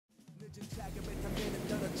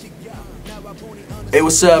Hey,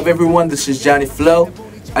 what's up everyone, this is Johnnyphlo.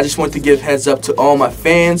 I just want to give heads up to all my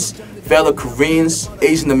fans, fellow Koreans,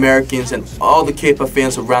 Asian Americans, and all the K-pop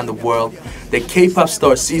fans around the world that K-Pop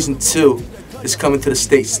Star Season 2 is coming to the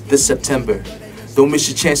States this September. Don't miss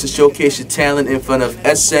your chance to showcase your talent in front of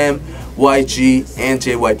SM, YG, and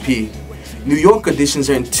JYP. New York auditions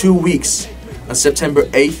are in 2 weeks on September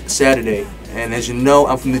 8th, Saturday. And as you know,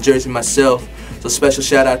 I'm from New Jersey myself, so special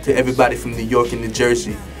shout out to everybody from New York and New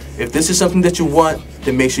Jersey. If this is something that you want,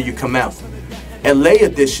 then make sure you come out. LA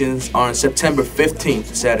auditions are on September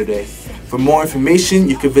 15th, Saturday. For more information,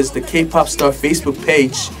 you can visit the K-Pop Star Facebook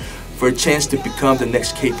page for a chance to become the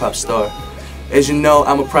next K-Pop star. As you know,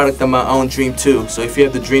 I'm a product of my own dream too, so if you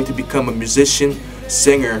have the dream to become a musician,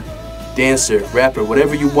 singer, dancer, rapper,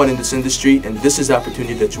 whatever you want in this industry, and this is the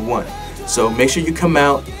opportunity that you want. So make sure you come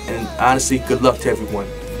out, and honestly, good luck to everyone.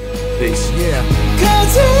 Peace. Yeah.